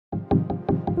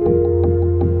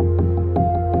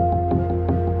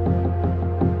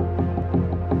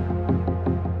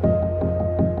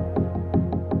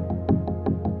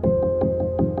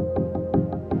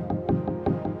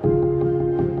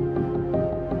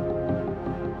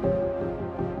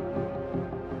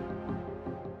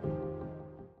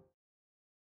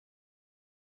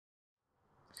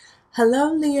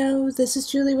Hello, Leo. This is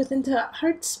Julie with Into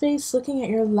Heartspace looking at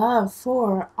your love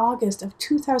for August of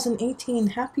 2018.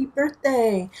 Happy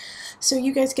birthday! So,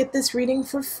 you guys get this reading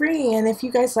for free, and if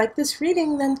you guys like this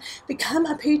reading, then become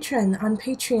a patron on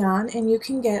Patreon, and you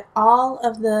can get all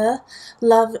of the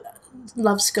love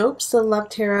scopes, the love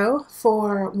tarot,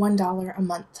 for $1 a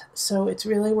month. So it's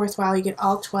really worthwhile. You get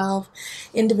all 12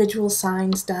 individual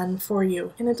signs done for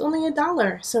you, and it's only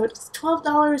 $1. So it's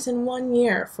 $12 in 1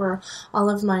 year for all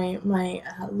of my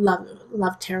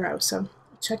love tarot. So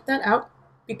check that out.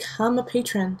 Become a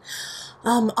patron.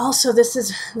 Also, this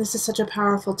is such a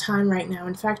powerful time right now.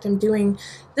 In fact, I'm doing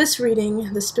this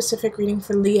reading, the specific reading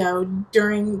for Leo,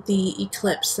 during the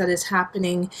eclipse that is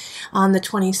happening on the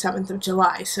 27th of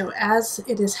July. So as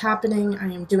it is happening,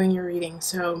 I am doing your reading.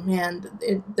 So man,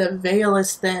 the veil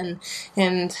is thin,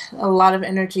 and a lot of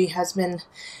energy has been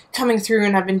coming through,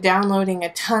 and I've been downloading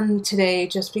a ton today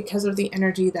just because of the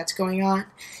energy that's going on.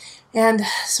 And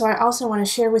so I also want to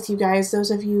share with you guys,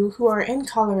 those of you who are in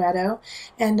Colorado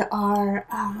and are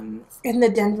in the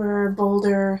Denver,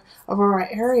 Boulder, Aurora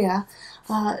area,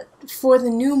 for the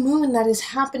new moon that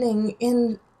is happening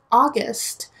in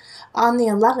August, on the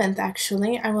 11th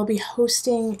actually, I will be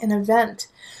hosting an event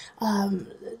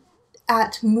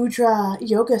at Mudra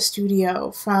Yoga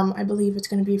Studio from, I believe it's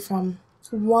going to be from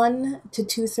 1 to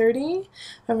 2:30,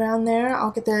 around there.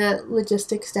 I'll get the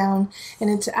logistics down, and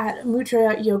it's at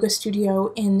Mudra Yoga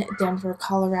Studio in Denver,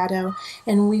 Colorado,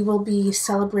 and we will be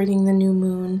celebrating the new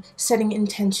moon, setting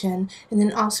intention, and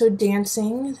then also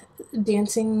dancing, and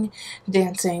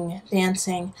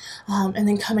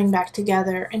then coming back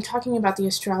together and talking about the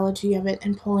astrology of it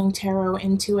and pulling tarot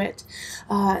into it.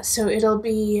 So it'll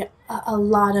be a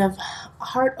lot of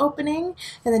heart opening,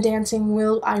 and the dancing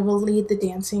I will lead the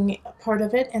dancing part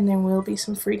of it, and there will be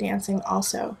some free dancing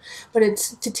also. But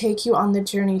it's to take you on the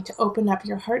journey to open up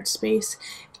your heart space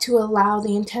to allow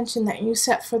the intention that you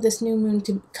set for this new moon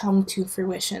to come to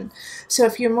fruition. So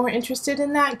if you're more interested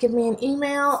in that, give me an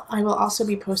email. I will also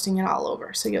be posting it all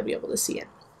over, so you'll be able to see it.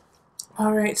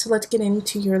 All right, so let's get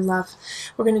into your love.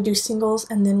 We're going to do singles,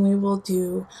 and then we will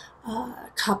do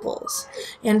couples.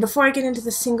 And before I get into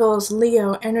the singles,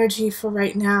 Leo, energy for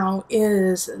right now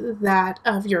is that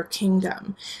of your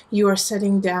kingdom. You are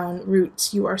setting down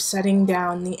roots. You are setting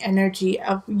down the energy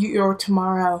of your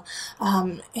tomorrow.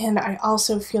 And I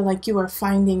also feel like you are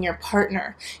finding your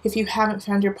partner. If you haven't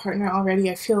found your partner already,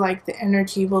 I feel like the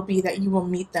energy will be that you will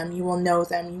meet them, you will know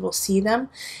them, you will see them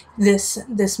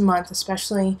this month,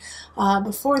 especially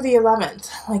before the 11th.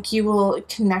 Like, you will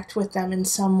connect with them in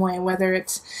some way, whether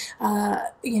it's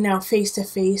face to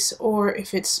face, or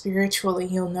if it's spiritually,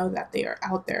 you'll know that they are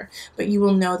out there, but you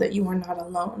will know that you are not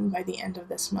alone by the end of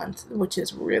this month, which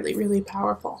is really, really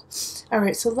powerful. All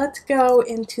right, so let's go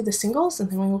into the singles, and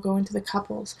then we will go into the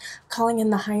couples. Calling in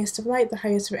the highest of light, the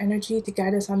highest of energy to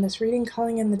guide us on this reading,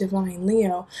 calling in the divine.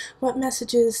 Leo, what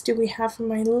messages do we have for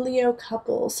my Leo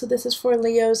couples? So this is for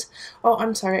Leos. Oh,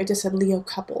 I'm sorry, I just said Leo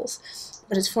couples,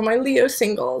 but it's for my Leo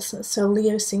singles. So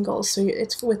Leo singles, so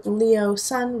it's with Leo,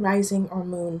 sun, rising, or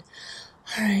moon.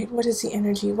 All right, what is the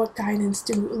energy? What guidance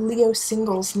do Leo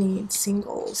singles need?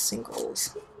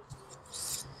 Singles.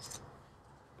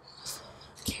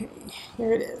 Okay,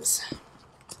 here it is.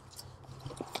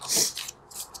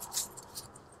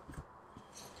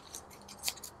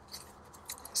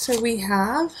 So we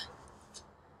have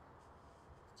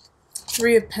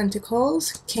Three of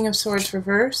Pentacles, King of Swords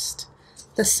reversed,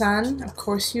 the Sun, of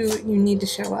course you need to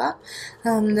show up,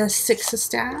 the Six of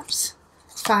Staffs,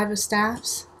 Five of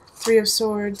Staffs, Three of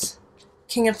Swords,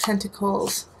 King of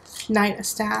Pentacles, Knight of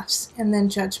Staffs, and then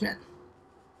Judgment.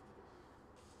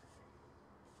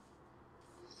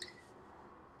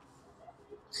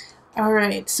 All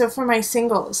right, so for my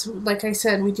singles, like I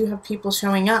said, we do have people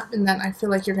showing up, and then I feel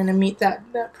like you're going to meet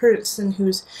that person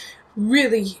who's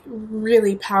really,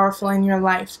 really powerful in your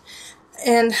life.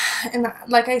 And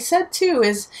like I said too,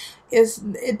 is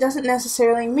it doesn't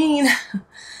necessarily mean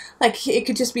like it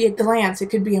could just be a glance, it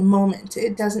could be a moment.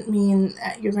 It doesn't mean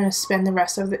that you're going to spend the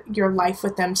rest of your life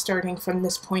with them starting from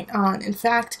this point on. In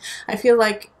fact, I feel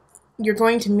like you're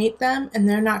going to meet them, and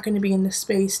they're not going to be in the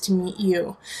space to meet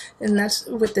you. And that's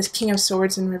with this King of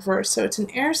Swords in reverse. So it's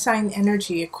an air sign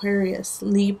energy, Aquarius,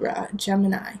 Libra,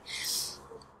 Gemini.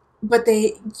 But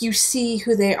you see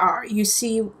who they are. You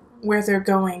see where they're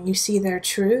going. You see their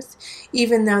truth,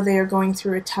 even though they are going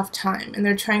through a tough time, and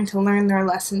they're trying to learn their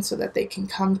lesson so that they can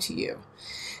come to you.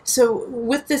 So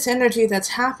with this energy that's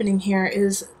happening here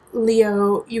is,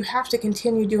 Leo, you have to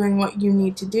continue doing what you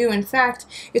need to do. In fact,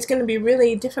 it's going to be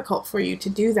really difficult for you to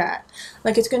do that.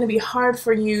 Like, it's going to be hard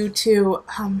for you to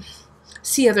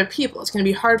see other people. It's going to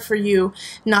be hard for you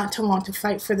not to want to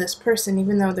fight for this person,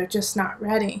 even though they're just not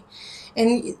ready.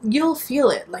 And you'll feel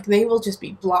it. Like, they will just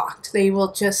be blocked. They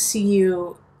will just see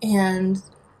you, and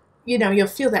you know, you'll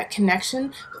feel that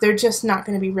connection, but they're just not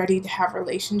going to be ready to have a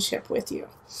relationship with you.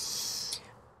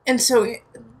 And so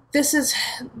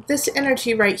this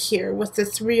energy right here with the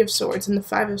Three of Swords and the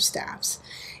Five of Staffs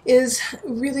is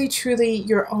really truly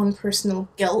your own personal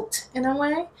guilt in a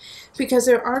way, because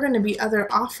there are going to be other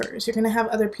offers. You're going to have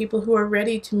other people who are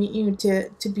ready to meet you,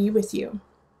 to be with you.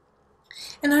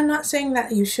 And I'm not saying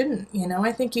that you shouldn't, you know.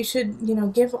 I think you should, you know,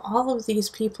 give all of these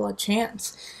people a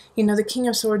chance. You know, the King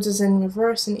of Swords is in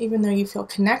reverse, and even though you feel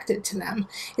connected to them,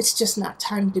 it's just not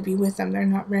time to be with them. They're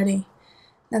not ready.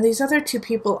 Now, these other two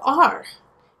people are,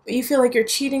 but you feel like you're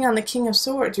cheating on the King of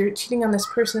Swords. You're cheating on this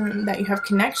person that you have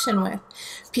connection with,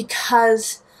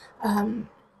 because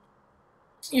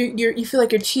you feel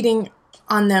like you're cheating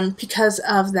on them because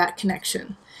of that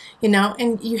connection, you know,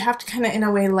 and you have to kind of, in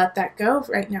a way, let that go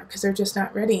right now, because they're just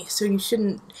not ready. So you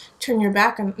shouldn't turn your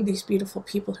back on these beautiful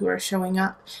people who are showing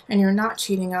up, and you're not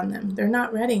cheating on them. They're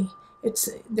not ready.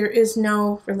 There is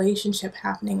no relationship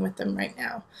happening with them right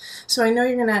now. So I know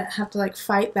you're gonna have to like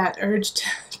fight that urge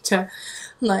to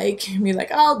like be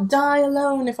like, I'll die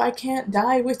alone if I can't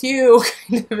die with you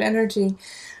kind of energy.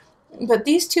 But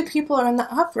these two people are in the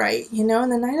upright, you know,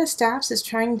 and the Knight of Staffs is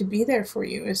trying to be there for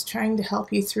you, is trying to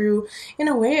help you through, in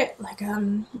a way, like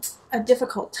a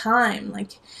difficult time.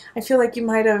 Like, I feel like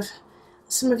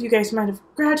some of you guys might have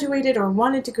graduated or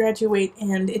wanted to graduate,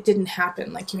 and it didn't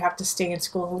happen. Like, you have to stay in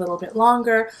school a little bit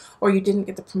longer, or you didn't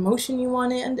get the promotion you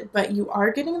wanted, but you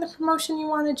are getting the promotion you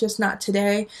wanted, just not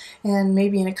today, and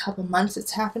maybe in a couple months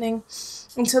it's happening.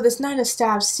 And so this Knight of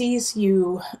Staffs sees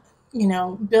you, you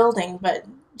know, building, but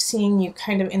seeing you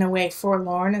kind of, in a way,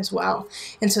 forlorn as well.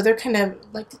 And so they're kind of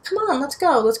like, come on, let's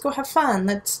go have fun,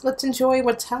 let's enjoy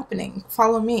what's happening,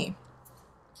 follow me.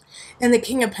 And the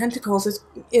King of Pentacles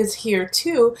is here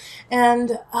too,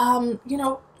 and you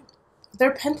know,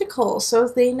 they're pentacles, so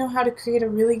they know how to create a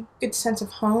really good sense of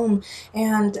home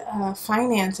and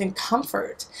finance and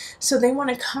comfort. So they want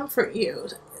to comfort you,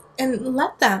 and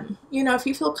let them, you know, if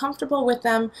you feel comfortable with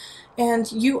them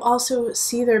and you also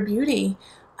see their beauty,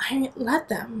 let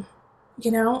them,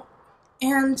 you know,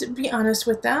 and be honest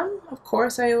with them. Of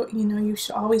course, you know, you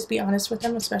should always be honest with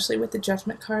them, especially with the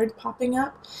Judgment card popping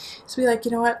up. So be like, you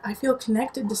know what, I feel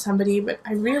connected to somebody, but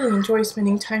I really enjoy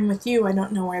spending time with you. I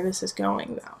don't know where this is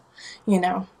going, though, you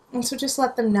know. And so just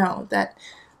let them know that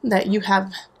you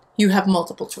have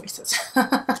multiple choices.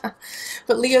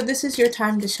 But Leo, this is your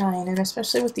time to shine, and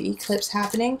especially with the eclipse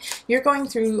happening, you're going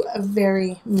through a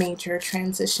very major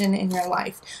transition in your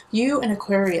life. You and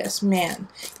Aquarius, man,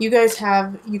 you guys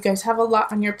have a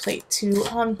lot on your plate to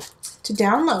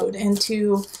download and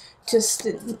to just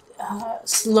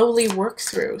slowly work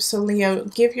through. So Leo,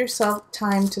 give yourself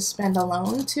time to spend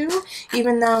alone too,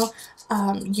 even though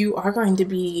you are going to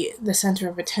be the center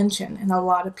of attention in a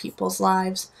lot of people's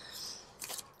lives.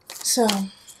 So,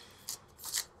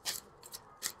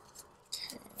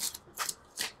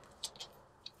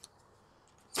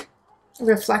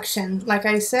 reflection. Like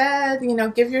I said, you know,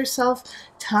 give yourself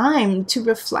time to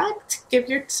reflect. Give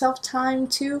yourself time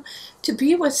to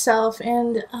be with self,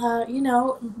 and you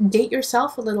know, date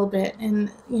yourself a little bit,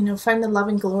 and you know, find the love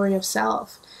and glory of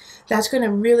self. That's going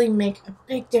to really make a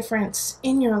big difference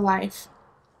in your life,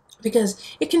 because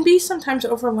it can be sometimes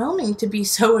overwhelming to be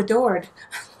so adored.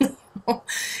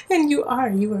 And you are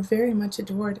very much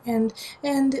adored, and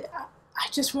I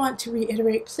just want to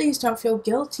reiterate, please don't feel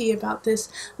guilty about this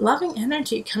loving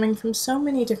energy coming from so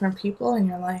many different people in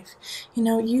your life. You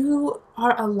know, you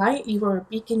are a light, you are a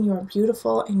beacon, you are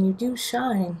beautiful, and you do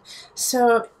shine.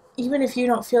 So even if you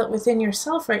don't feel it within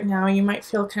yourself right now, you might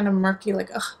feel kind of murky, like,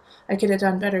 ugh, I could have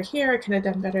done better here, I could have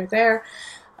done better there.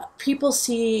 People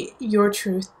see your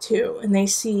truth too, and they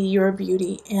see your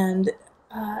beauty, and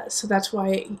so that's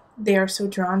why they are so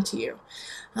drawn to you.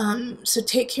 So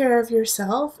take care of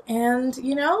yourself, and,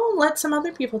 you know, let some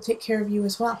other people take care of you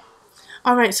as well.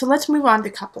 All right, so let's move on to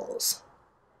couples.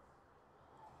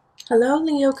 Hello,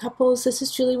 Leo couples. This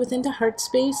is Julie with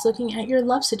Heartspace, looking at your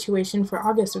love situation for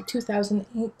August of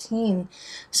 2018.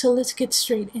 So let's get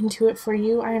straight into it for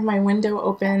you. I have my window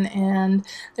open, and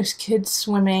there's kids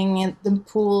swimming at the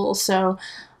pool. So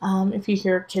if you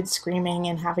hear kids screaming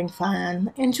and having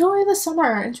fun, enjoy the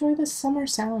summer. Enjoy the summer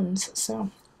sounds. So,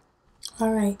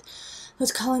 all right.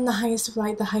 Let's call in the highest of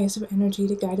light, the highest of energy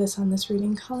to guide us on this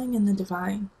reading, calling in the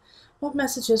divine. What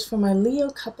messages for my Leo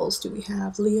couples do we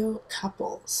have? Leo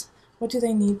couples. What do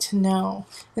they need to know?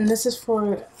 And this is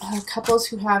for couples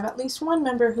who have at least one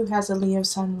member who has a Leo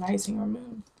sun, rising, or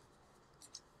moon.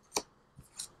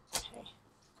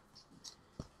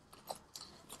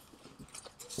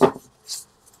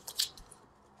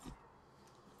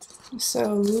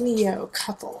 So Leo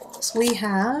couples, we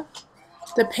have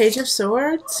the Page of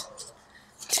Swords,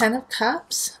 Ten of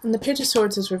Cups, and the Page of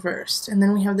Swords is reversed. And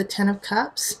then we have the Ten of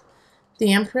Cups,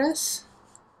 the Empress,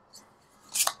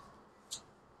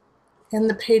 and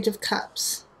the Page of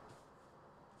Cups.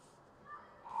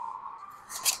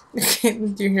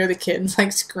 Do you hear the kids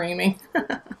like screaming?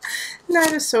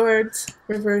 Knight of Swords,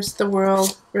 reversed, the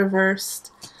World,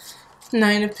 reversed,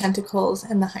 Nine of Pentacles,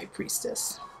 and the High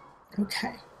Priestess.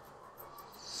 Okay.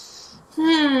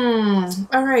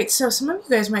 Alright, so some of you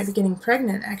guys might be getting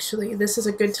pregnant, actually. This is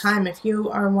a good time. If you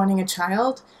are wanting a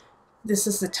child, this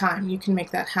is the time. You can make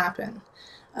that happen.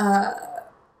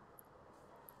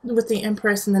 With the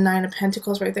Empress and the Nine of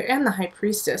Pentacles right there, and the High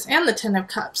Priestess, and the Ten of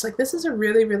Cups. Like, this is a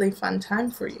really, really fun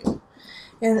time for you.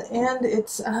 And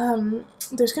it's,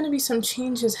 there's going to be some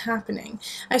changes happening.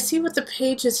 I see with the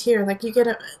pages here, like, you get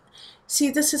a... See,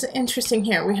 this is interesting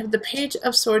here. We have the Page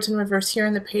of Swords in reverse here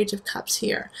and the Page of Cups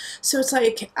here. So it's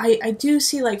like, I do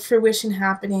see like fruition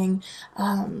happening,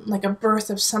 like a birth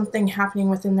of something happening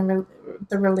within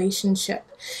the relationship.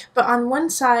 But on one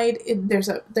side, there's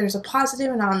a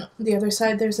positive, and on the other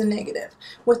side, there's a negative.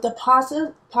 With the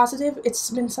positive, it's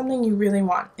been something you really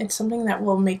want. It's something that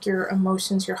will make your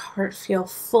emotions, your heart feel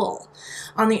full.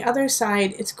 On the other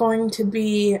side, it's going to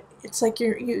be, it's like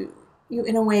you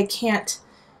in a way can't,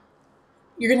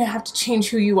 you're going to have to change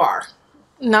who you are,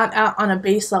 not on a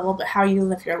base level, but how you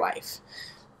live your life,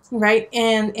 right?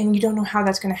 And you don't know how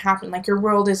that's going to happen. Like, your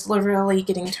world is literally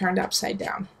getting turned upside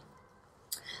down.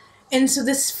 And so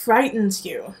this frightens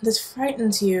you. This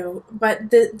frightens you, but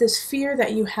this fear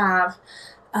that you have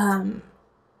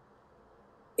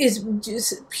is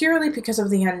just purely because of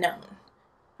the unknown,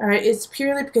 all right? It's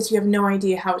purely because you have no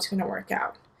idea how it's going to work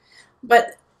out.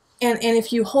 But And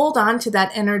if you hold on to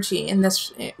that energy in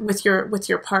this with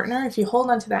your partner, if you hold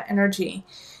on to that energy,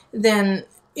 then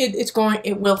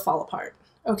it will fall apart,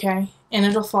 okay? And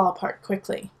it'll fall apart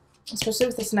quickly, especially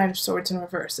with this Knight of Swords in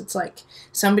reverse. It's like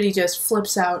somebody just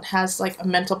flips out, has like a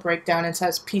mental breakdown, and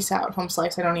says, "Peace out, home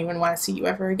slice. I don't even want to see you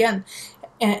ever again."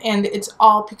 And it's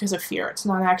all because of fear. It's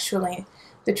not actually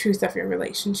the truth of your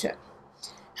relationship.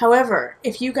 However,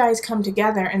 if you guys come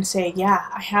together and say, "Yeah,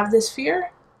 I have this fear,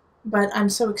 but I'm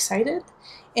so excited,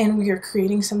 and we are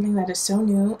creating something that is so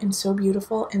new and so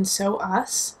beautiful and so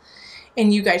us,"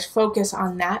 and you guys focus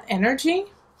on that energy,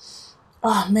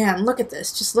 oh man, look at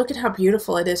this. Just look at how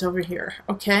beautiful it is over here,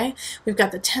 okay? We've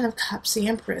got the Ten of Cups, the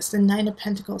Empress, the Nine of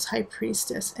Pentacles, High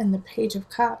Priestess, and the Page of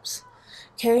Cups,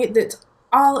 okay? That's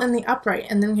all in the upright,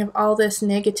 and then we have all this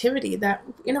negativity that,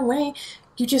 in a way,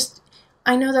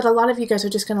 I know that a lot of you guys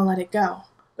are just going to let it go.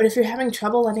 But if you're having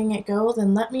trouble letting it go,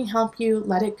 then let me help you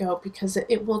let it go, because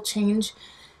it will change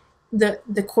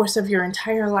the course of your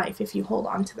entire life if you hold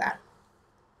on to that.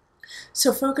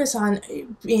 So focus on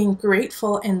being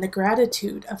grateful and the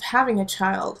gratitude of having a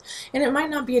child. And it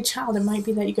might not be a child. It might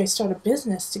be that you guys start a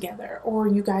business together, or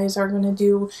you guys are going to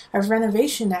do a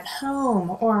renovation at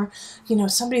home, or, you know,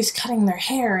 somebody's cutting their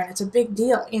hair and it's a big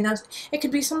deal. You know, it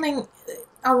could be something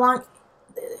along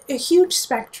a huge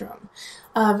spectrum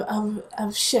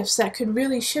of shifts that could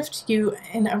really shift you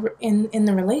in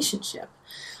the relationship.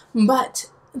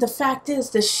 But the fact is,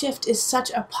 the shift is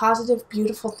such a positive,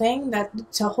 beautiful thing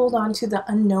that to hold on to the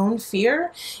unknown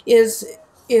fear is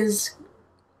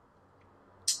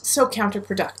so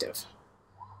counterproductive.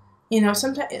 You know,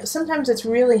 sometimes it's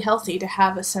really healthy to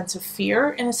have a sense of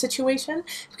fear in a situation,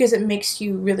 because it makes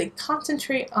you really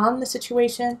concentrate on the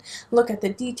situation, look at the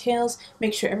details,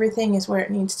 make sure everything is where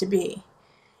it needs to be.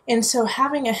 And so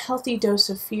having a healthy dose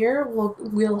of fear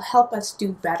will help us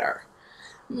do better.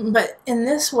 But in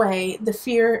this way, the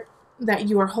fear that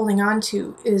you are holding on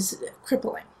to is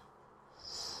crippling.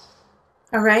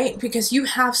 All right? Because you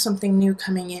have something new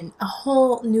coming in, a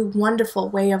whole new wonderful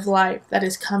way of life that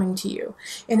is coming to you.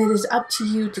 And it is up to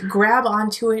you to grab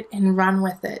onto it and run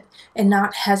with it and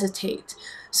not hesitate.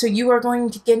 So you are going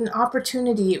to get an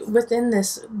opportunity within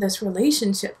this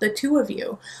relationship. The two of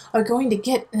you are going to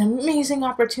get an amazing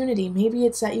opportunity. Maybe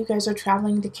it's that you guys are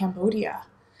traveling to Cambodia.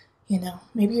 You know,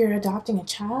 maybe you're adopting a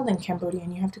child in Cambodia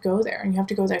and you have to go there, and you have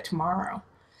to go there tomorrow.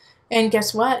 And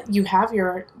guess what? You have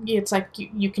it's like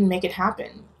you can make it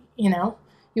happen, you know?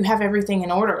 You have everything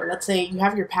in order. Let's say you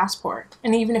have your passport.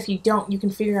 And even if you don't, you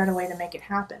can figure out a way to make it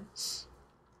happen.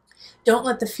 Don't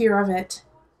let the fear of it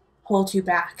hold you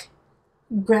back.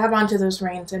 Grab onto those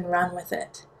reins and run with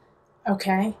it,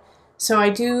 okay? So I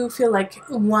do feel like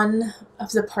one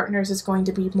of the partners is going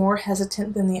to be more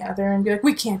hesitant than the other and be like,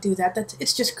 "We can't do that.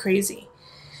 It's just crazy."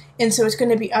 And so it's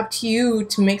going to be up to you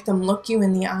to make them look you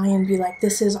in the eye and be like,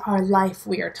 "This is our life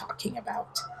we are talking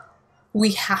about.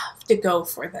 We have to go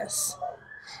for this."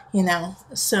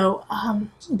 So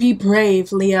be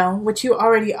brave, Leo, which you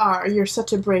already are. You're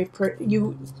such a brave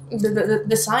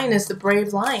the sign is the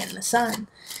brave lion, the sun.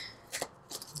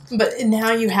 But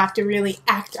now you have to really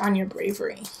act on your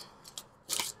bravery.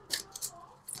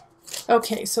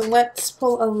 Okay, so let's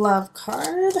pull a love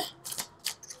card.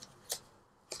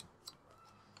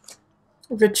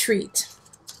 Retreat.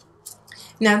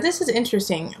 Now this is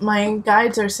interesting. My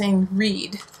guides are saying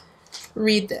read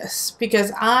this,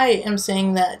 because I am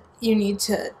saying that you need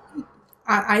to,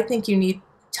 I think you need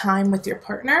time with your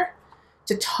partner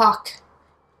to talk,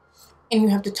 and you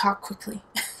have to talk quickly.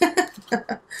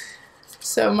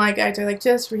 So my guides are like,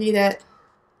 just read it.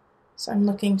 So I'm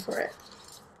looking for it.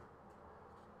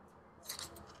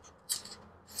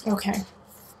 Okay.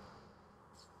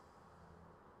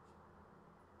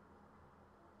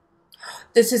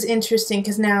 This is interesting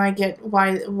because now I get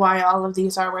why all of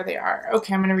these are where they are.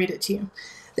 Okay, I'm going to read it to you.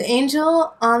 The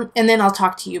angel on, and then I'll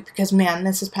talk to you because, man,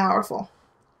 this is powerful.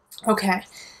 Okay.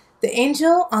 The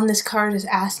angel on this card is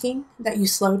asking that you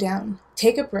slow down.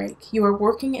 Take a break. You are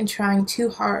working and trying too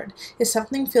hard. If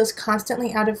something feels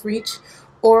constantly out of reach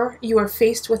or you are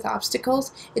faced with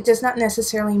obstacles, it does not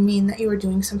necessarily mean that you are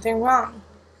doing something wrong.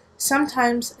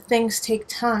 Sometimes things take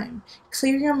time.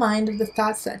 Clear your mind of the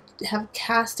thoughts that have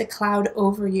cast a cloud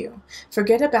over you.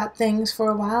 Forget about things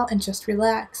for a while and just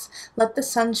relax. Let the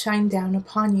sun shine down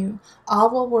upon you.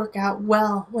 All will work out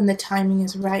well when the timing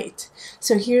is right.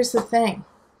 So here's the thing.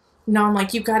 I'm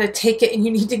like, you got to take it and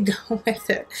you need to go with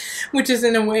it, which is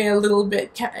in a way a little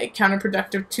bit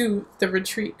counterproductive to the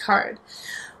retreat card.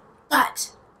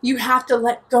 But you have to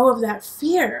let go of that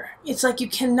fear. It's like you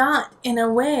cannot, in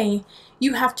a way,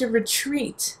 you have to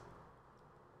retreat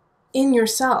in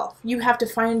yourself. You have to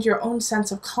find your own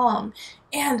sense of calm.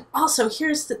 And also,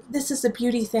 this is the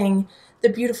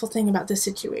beautiful thing about this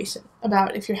situation,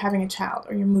 about if you're having a child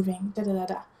or you're moving,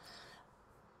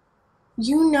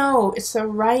 You know it's the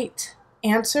right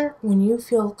answer when you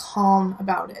feel calm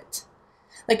about it.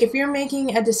 Like if you're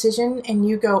making a decision and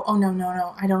you go, oh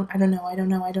no, I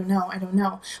don't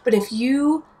know. But if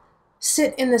you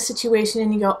sit in the situation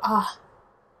and you go,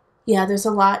 yeah, there's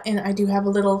a lot and I do have a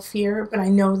little fear, but I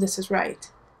know this is right.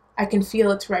 I can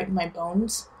feel it's right in my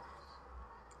bones.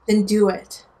 Then do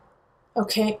it.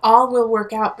 Okay? All will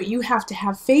work out, but you have to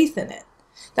have faith in it.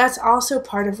 That's also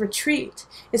part of retreat,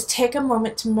 is take a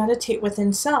moment to meditate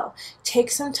within self. Take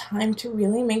some time to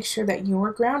really make sure that you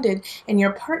are grounded and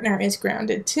your partner is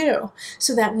grounded too,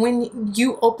 so that when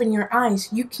you open your eyes,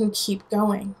 you can keep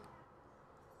going.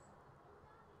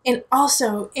 And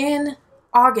also in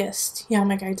August, yeah,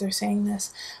 my guides are saying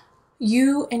this,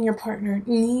 you and your partner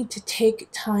need to take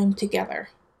time together.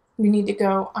 You need to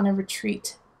go on a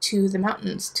retreat to the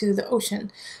mountains, to the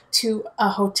ocean, to a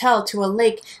hotel, to a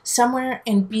lake, somewhere,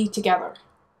 and be together.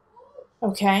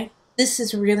 Okay? This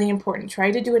is really important.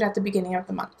 Try to do it at the beginning of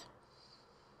the month.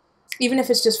 Even if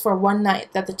it's just for one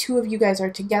night, that the two of you guys are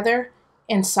together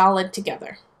and solid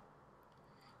together.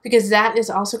 Because that is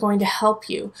also going to help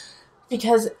you.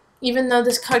 Because even though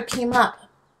this card came up,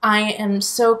 I am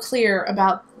so clear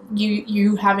about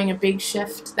you having a big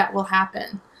shift that will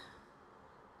happen.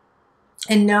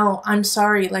 And no, I'm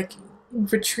sorry, like,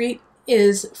 retreat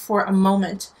is for a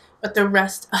moment, but the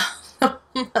rest of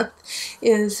the month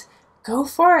is go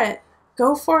for it.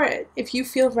 Go for it. If you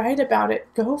feel right about it,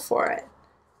 go for it.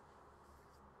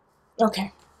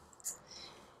 Okay.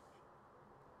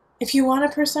 If you want a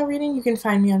personal reading, you can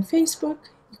find me on Facebook.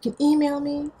 You can email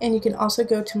me, and you can also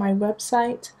go to my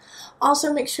website.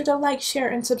 Also, make sure to like, share,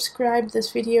 and subscribe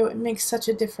this video. It makes such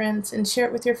a difference. And share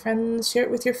it with your friends, share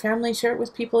it with your family, share it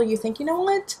with people you think, you know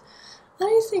what?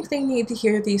 I think they need to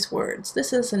hear these words.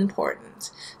 This is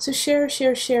important. So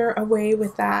share away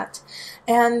with that.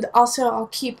 And also, I'll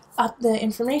keep up the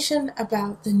information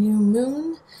about the new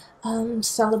moon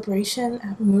celebration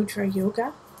at Mudra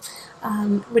Yoga,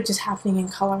 which is happening in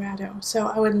Colorado. So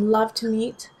I would love to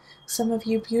meet some of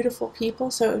you beautiful people,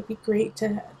 so it would be great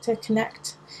to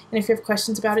connect. And if you have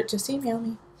questions about it, just email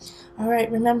me. All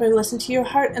right, remember, listen to your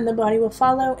heart and the body will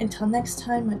follow. Until next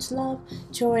time, much love,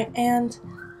 joy, and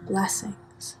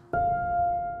blessings.